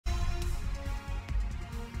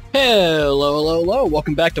Hello, hello, hello.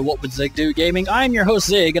 Welcome back to WWZD Gaming. I'm your host,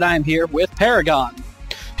 Zig, and I'm here with Paragon.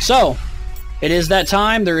 So, it is that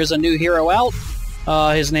time. There is a new hero out.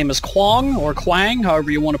 His name is Kwang, or Kwang,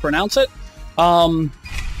 however you want to pronounce it. I've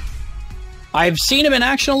seen him in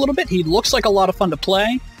action a little bit. He looks like a lot of fun to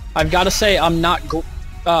play. I've got to say, I'm not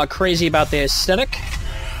crazy about the aesthetic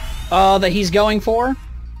that he's going for.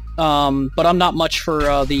 But I'm not much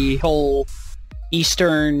for the whole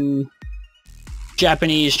Eastern...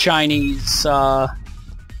 Japanese, Chinese,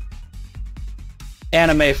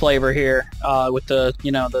 anime flavor here, with the,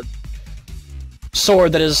 the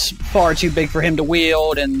sword that is far too big for him to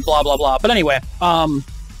wield and blah blah blah. But anyway, I'm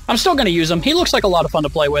still going to use him. He looks like a lot of fun to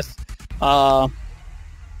play with. We'll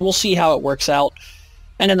see how it works out.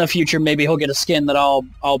 And in the future, maybe he'll get a skin that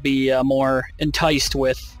I'll be more enticed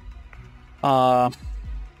with to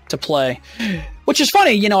play. Which is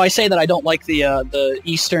funny, I say that I don't like the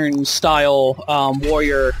Eastern style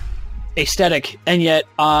warrior aesthetic, and yet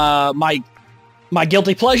my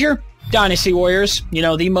guilty pleasure, Dynasty Warriors,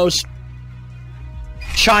 the most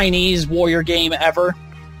Chinese warrior game ever.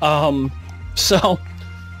 So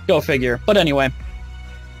go figure. But anyway.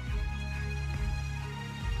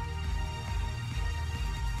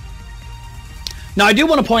 Now I do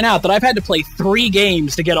want to point out that I've had to play 3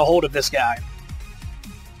 games to get a hold of this guy.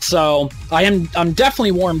 So, I'm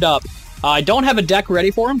definitely warmed up. I don't have a deck ready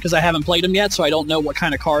for him, because I haven't played him yet, so I don't know what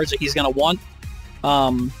kind of cards that he's going to want.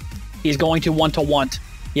 He's going to want.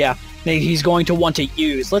 Yeah, he's going to want to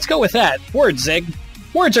use. Let's go with that. Words, Zig.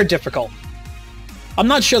 Words are difficult. I'm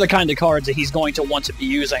not sure the kind of cards that he's going to want to be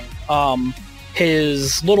using.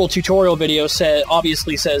 His little tutorial video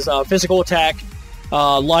obviously says physical attack,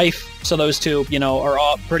 life, so those two,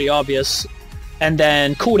 are pretty obvious, and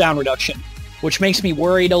then cooldown reduction. Which makes me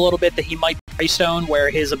worried a little bit that he might be Greystone,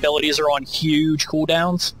 where his abilities are on huge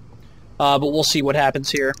cooldowns. But we'll see what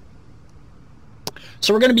happens here.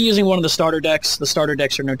 So we're going to be using one of the starter decks. The starter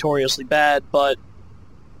decks are notoriously bad, but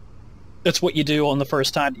that's what you do on the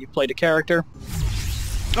first time that you've played a character.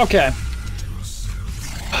 Okay.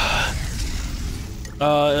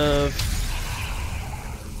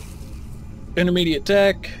 Intermediate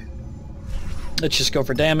deck. Let's just go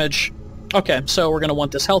for damage. Okay, so we're going to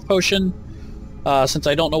want this health potion. Since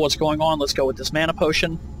I don't know what's going on, let's go with this mana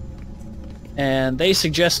potion. And they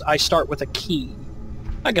suggest I start with a key.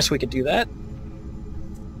 I guess we could do that.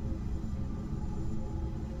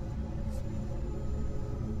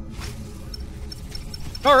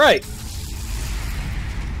 Alright.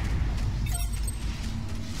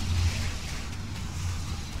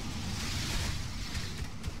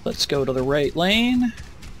 Let's go to the right lane.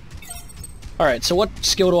 Alright, so what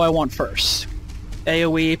skill do I want first?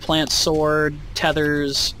 AoE, plant sword,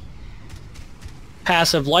 tethers,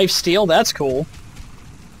 passive lifesteal, that's cool.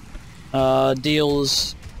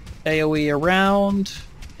 Deals AoE around,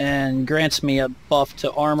 and grants me a buff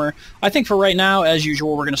to armor. I think for right now, as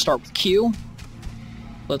usual, we're going to start with Q.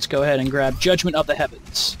 Let's go ahead and grab Judgment of the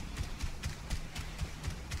Heavens.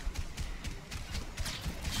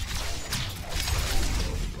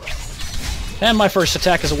 And my first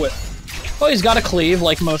attack is a whip. Well, he's got a cleave,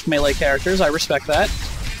 like most melee characters. I respect that.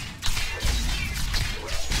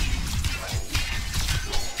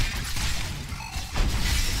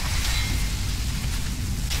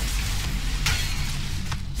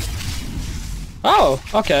 Oh,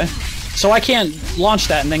 okay. So I can't launch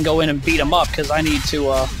that and then go in and beat him up, because I need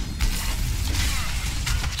to,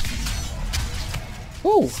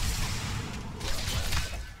 Ooh!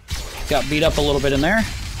 Got beat up a little bit in there.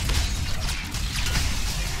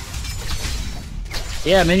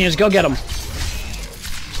 Yeah, minions, go get them.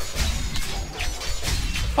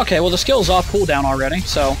 Okay, well the skill's off cooldown already,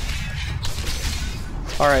 so...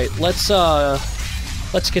 Alright, let's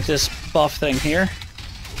get this buff thing here.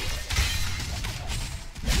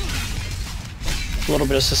 A little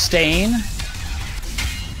bit of sustain.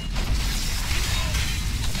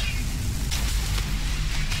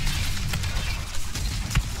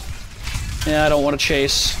 Yeah, I don't want to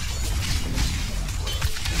chase.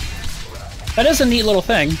 That is a neat little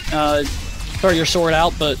thing. Throw your sword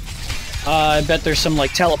out, but I bet there's some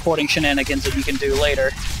like teleporting shenanigans that you can do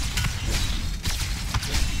later.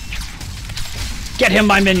 Get him,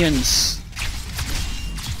 my minions!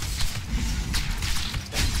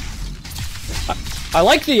 I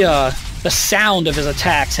like the sound of his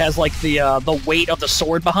attacks. Has like the weight of the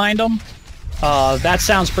sword behind him. That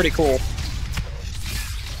sounds pretty cool.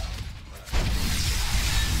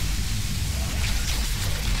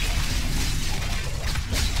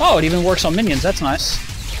 Oh, it even works on minions. That's nice.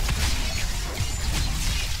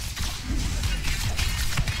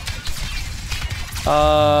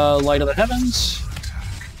 Light of the Heavens.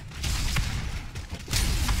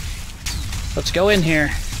 Let's go in here.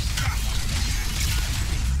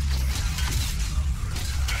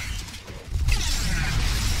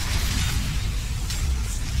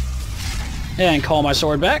 And call my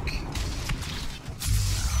sword back.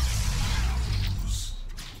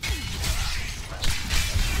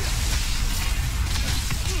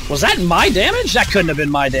 Was that my damage? That couldn't have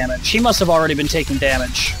been my damage. He must have already been taking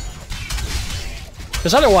damage.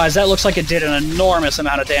 Because otherwise, that looks like it did an enormous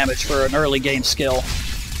amount of damage for an early game skill.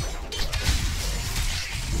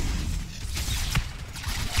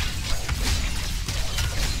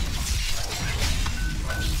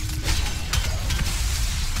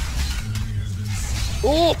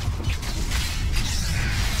 Oh!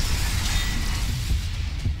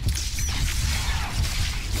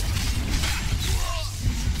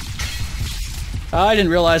 I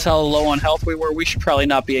didn't realize how low on health we were. We should probably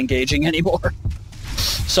not be engaging anymore.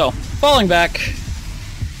 So, falling back.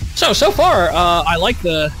 So far, I like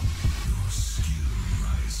the...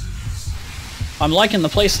 I'm liking the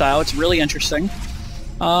playstyle. It's really interesting.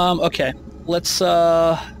 Okay. Let's,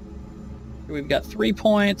 we've got 3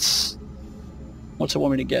 points. What's it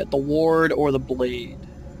want me to get? The ward or the blade?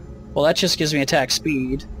 Well, that just gives me attack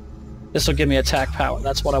speed. This will give me attack power.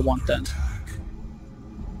 That's what I want then.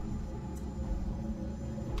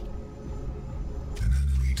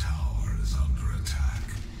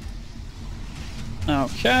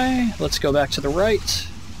 Okay, let's go back to the right.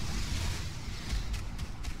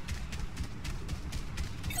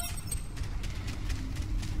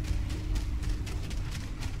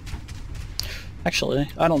 Actually,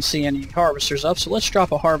 I don't see any harvesters up, so let's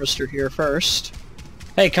drop a harvester here first.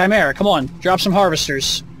 Hey, Khaimera, come on, drop some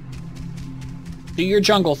harvesters. Do your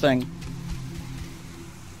jungle thing.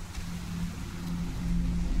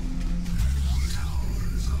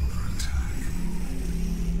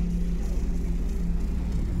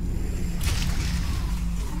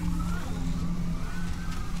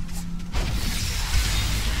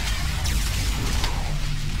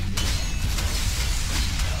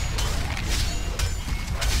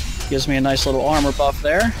 Gives me a nice little armor buff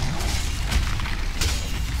there.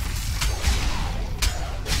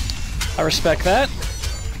 I respect that.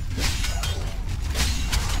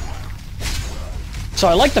 So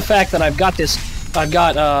I like the fact that I've got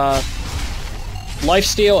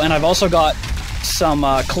lifesteal, and I've also got some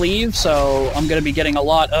cleave, so I'm going to be getting a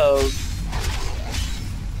lot of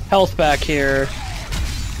health back here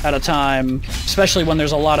at a time, especially when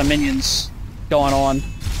there's a lot of minions going on.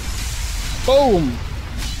 Boom!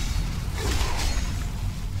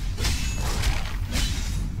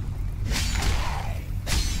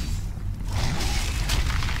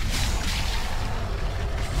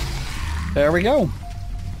 There we go.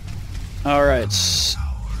 All right.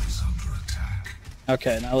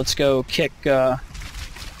 Okay, now let's go kick. Let's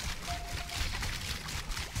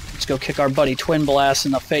go kick our buddy Twin Blast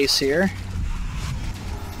in the face here.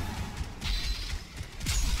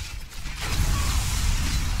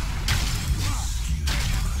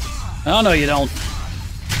 Oh no, you don't.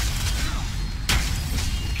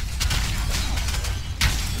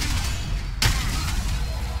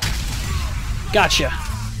 Gotcha.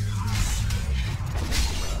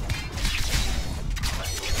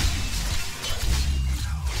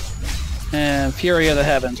 And Fury of the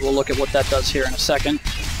Heavens. We'll look at what that does here in a second.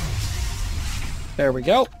 There we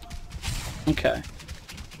go. Okay.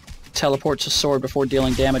 Teleports a sword before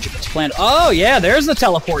dealing damage if it's planned. Oh, yeah, there's the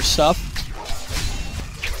teleport stuff.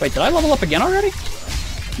 Wait, did I level up again already?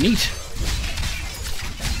 Neat.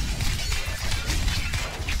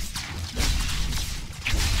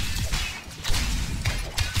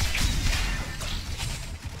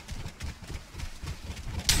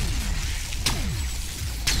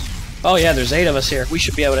 Oh yeah, there's 8 of us here. We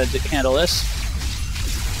should be able to handle this.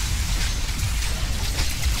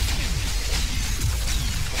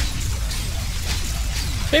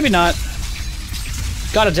 Maybe not.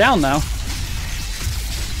 Got it down, though.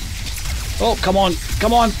 Oh, come on.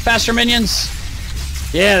 Come on, faster minions.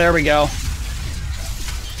 Yeah, there we go.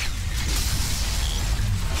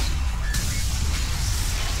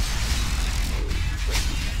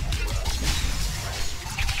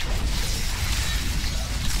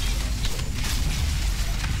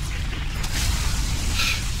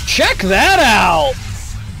 Check that out!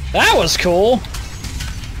 That was cool.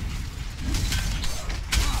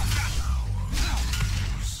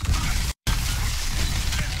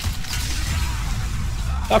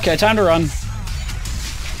 Okay, time to run.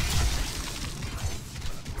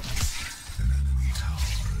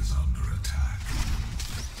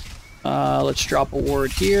 Let's drop a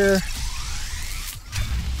ward here.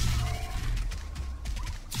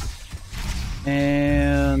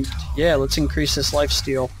 And yeah, let's increase this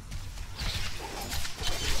lifesteal.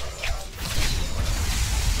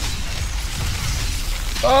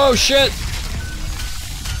 Oh, shit!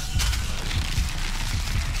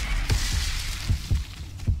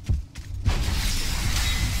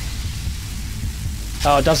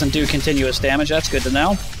 Oh, it doesn't do continuous damage. That's good to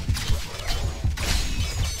know.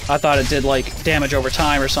 I thought it did, like, damage over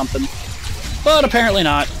time or something. But apparently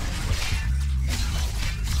not.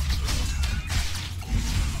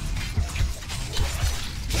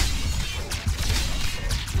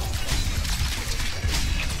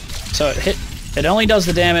 So it only does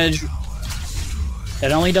the damage.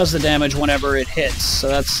 It only does the damage whenever it hits. So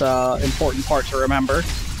that's an important part to remember.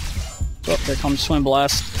 Oh, there comes Swim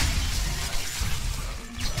Blast.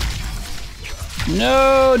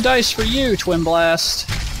 No dice for you, Twin Blast.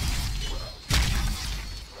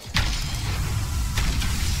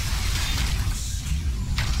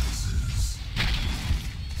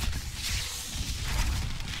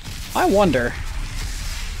 I wonder.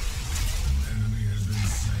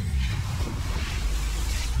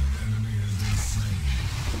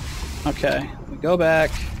 Okay, we go back.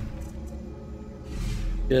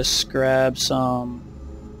 Just grab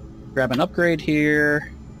an upgrade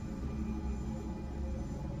here.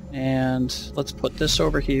 And let's put this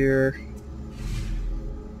over here.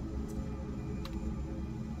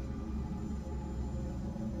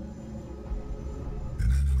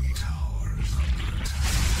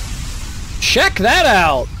 Check that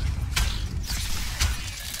out!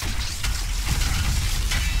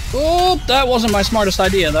 Oh, that wasn't my smartest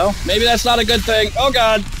idea, though. Maybe that's not a good thing. Oh,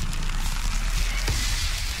 God.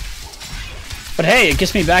 But hey, it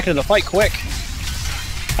gets me back into the fight quick.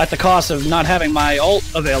 At the cost of not having my ult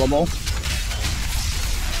available.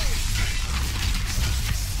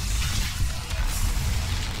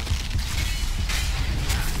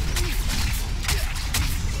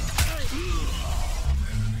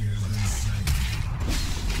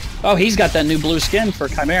 Oh, he's got that new blue skin for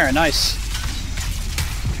Khaimera. Nice.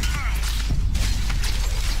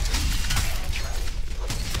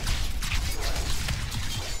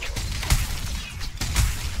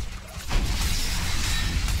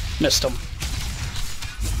 Missed him.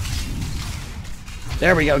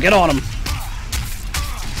 There we go. Get on him.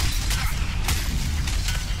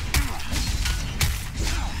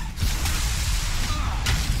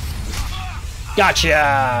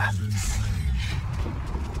 Gotcha.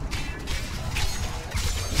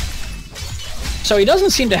 So he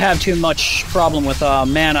doesn't seem to have too much problem with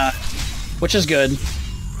mana, which is good.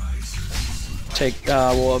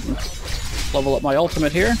 We'll level up my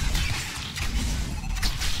ultimate here.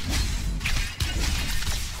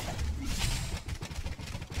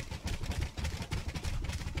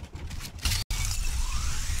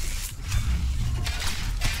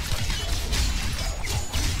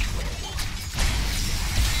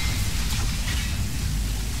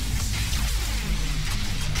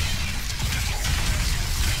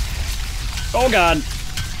 Oh, God.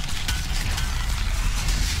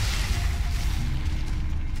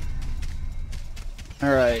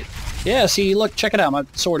 Alright. Yeah, see, look, check it out. My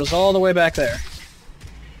sword is all the way back there.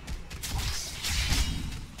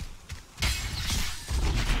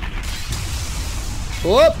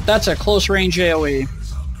 Whoop! That's a close range AoE.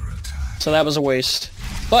 So that was a waste.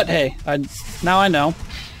 But hey, now I know.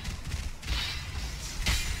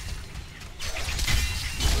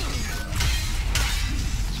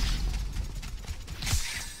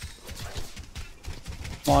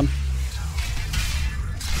 Come on.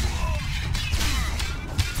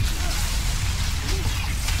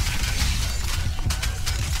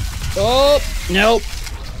 Oh, nope.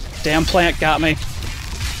 Damn plant got me.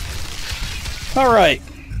 All right.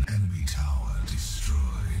 Enemy tower destroyed.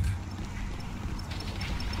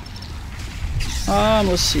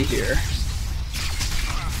 Let's see here.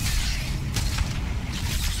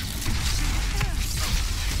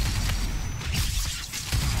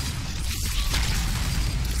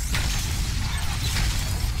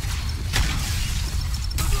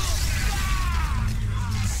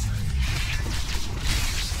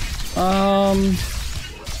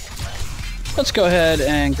 Let's go ahead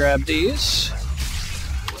and grab these.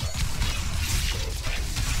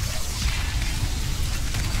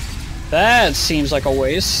 That seems like a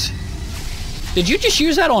waste. Did you just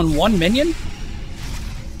use that on one minion? An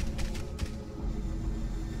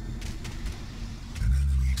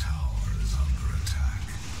enemy tower is under attack.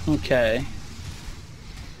 Okay.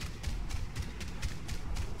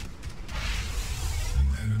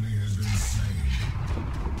 An enemy has been slain.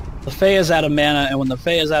 The Fae is out of mana, and when the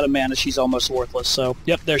Fae is out of mana, she's almost worthless, so...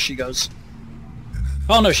 Yep, there she goes.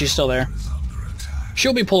 Oh no, she's still there. Is under attack.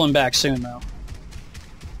 She'll be pulling back soon, though.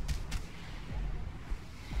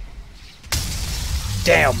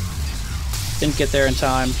 Damn! Didn't get there in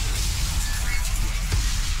time.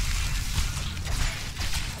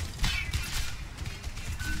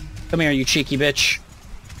 Come here, you cheeky bitch.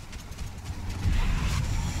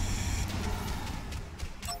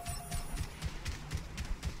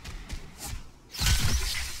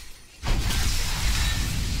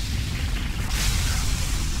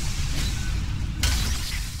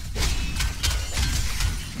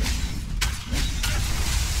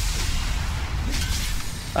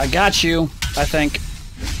 I got you, I think.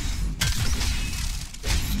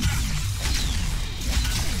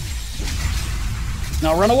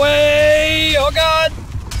 Now run away! Oh god!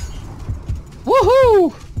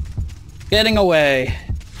 Woohoo! Getting away.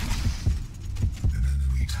 An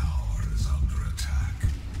enemy tower is under attack.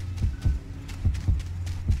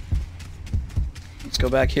 Let's go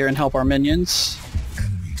back here and help our minions.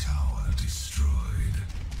 Enemy tower destroyed.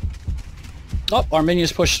 Oh, our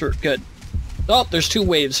minions pushed through. Good. Oh, there's 2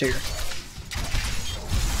 waves here.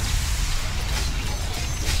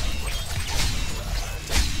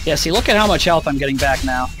 Yeah, see, look at how much health I'm getting back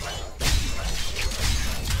now.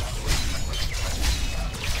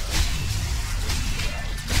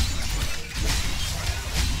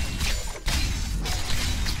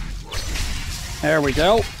 There we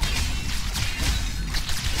go.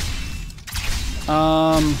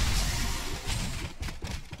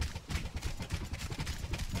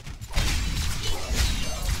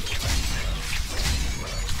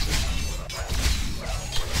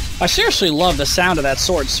 I seriously love the sound of that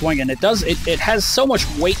sword swinging. It has so much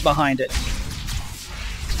weight behind it.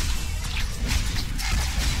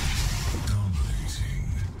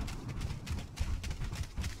 Dominating.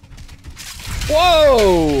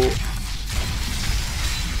 Whoa!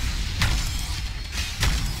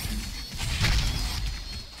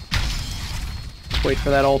 Wait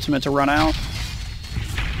for that ultimate to run out.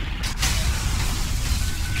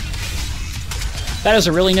 That is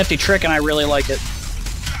a really nifty trick, and I really like it.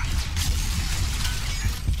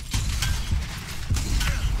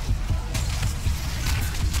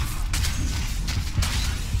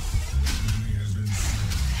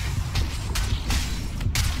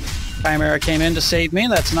 Khaimera came in to save me.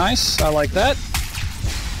 That's nice. I like that.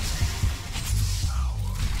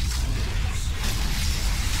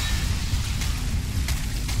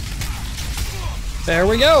 There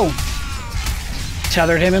we go.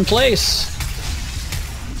 Tethered him in place.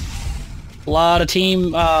 A lot of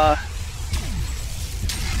team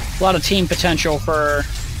potential for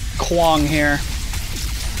Kwang here.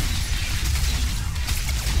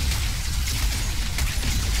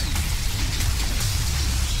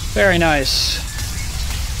 Very nice.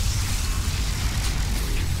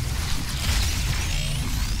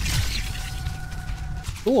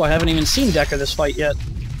 Ooh, I haven't even seen Decker this fight yet.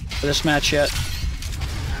 For this match yet.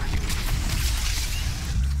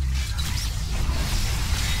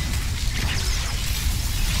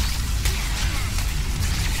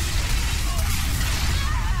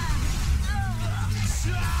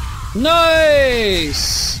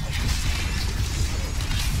 Nice!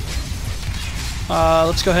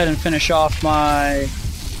 Let's go ahead and finish off my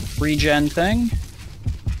regen thing.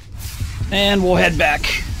 And we'll head back.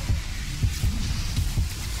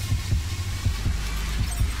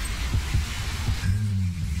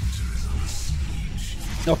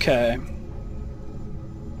 Okay.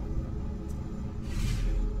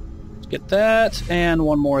 Let's get that, and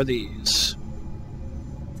one more of these.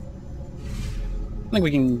 I think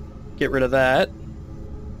we can get rid of that.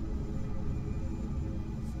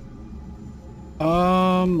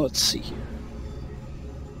 Let's see here.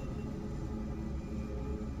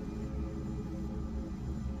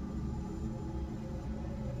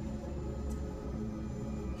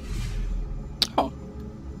 Oh.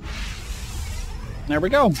 There we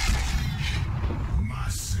go.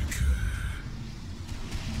 Massacre.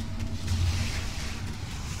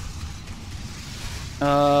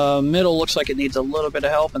 Middle looks like it needs a little bit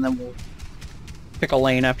of help, and then we'll pick a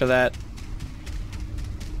lane after that.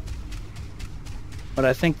 But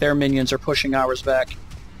I think their minions are pushing ours back.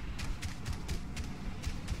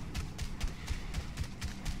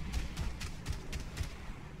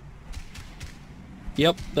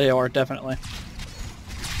 Yep, they are, definitely.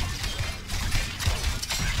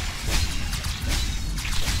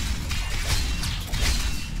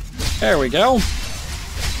 There we go.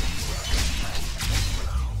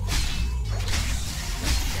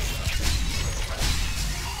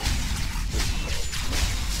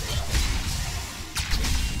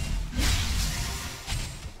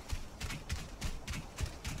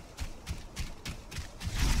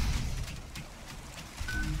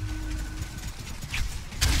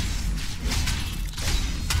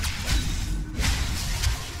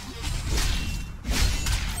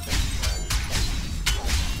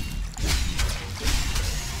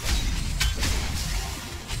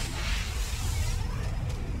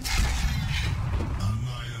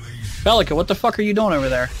 Belica, what the fuck are you doing over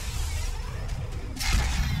there?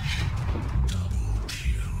 Double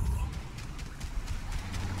kill.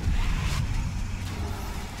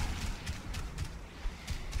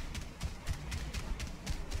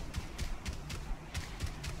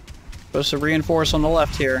 Supposed to reinforce on the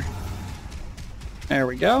left here. There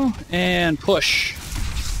we go. And push.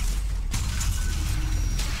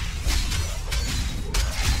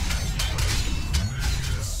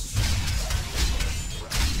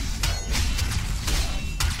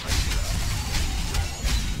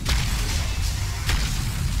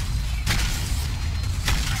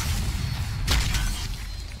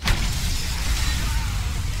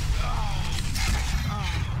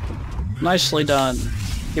 Nicely done.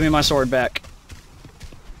 Give me my sword back.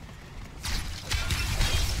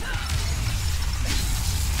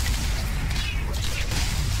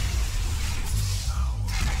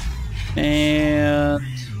 And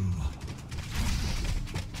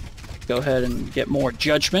go ahead and get more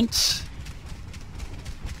judgment.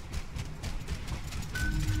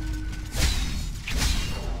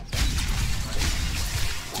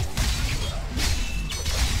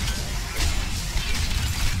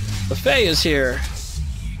 The Fae is here.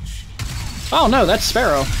 Oh no, that's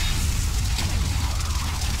Sparrow.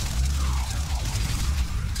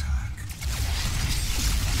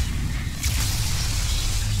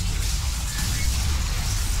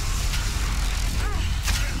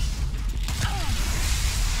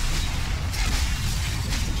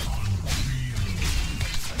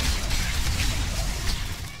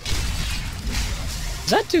 Does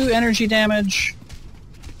that do energy damage?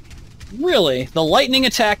 Really? The lightning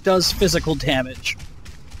attack does physical damage.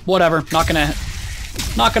 Whatever, not gonna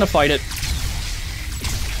fight it.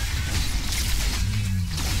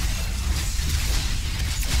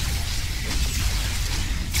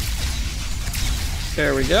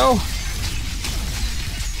 There we go.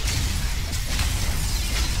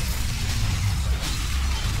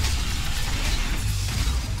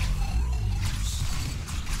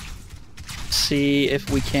 See if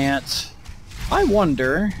we can't. I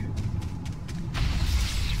wonder.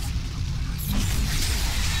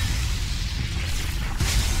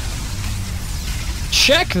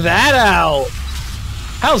 Check that out!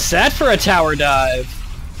 How's that for a tower dive?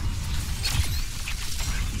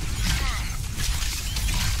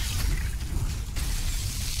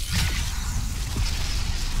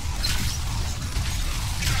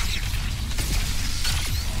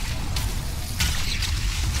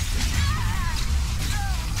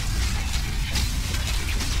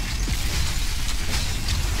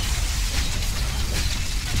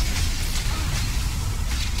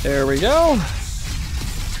 There we go.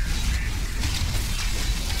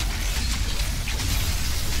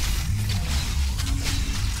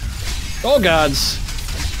 Oh gods.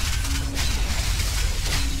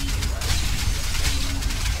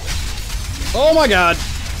 Oh my god.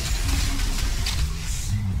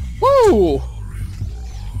 Woo!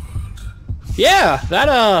 Yeah,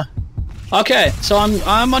 that okay, so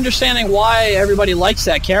I'm understanding why everybody likes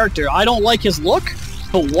that character. I don't like his look,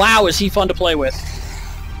 but wow, is he fun to play with.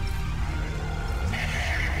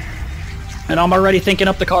 And I'm already thinking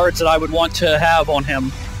up the cards that I would want to have on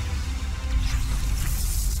him.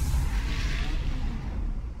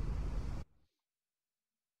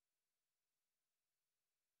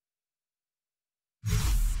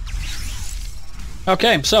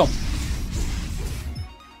 Okay, so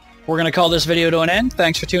we're going to call this video to an end.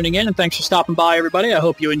 Thanks for tuning in, and thanks for stopping by, everybody. I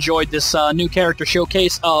hope you enjoyed this new character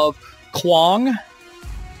showcase of Kwang,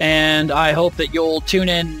 and I hope that you'll tune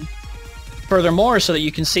in furthermore so that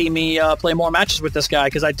you can see me play more matches with this guy,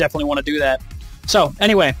 because I definitely want to do that. So,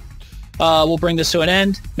 anyway, we'll bring this to an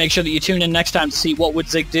end. Make sure that you tune in next time to see what would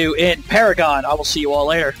Zig do in Paragon. I will see you all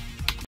later.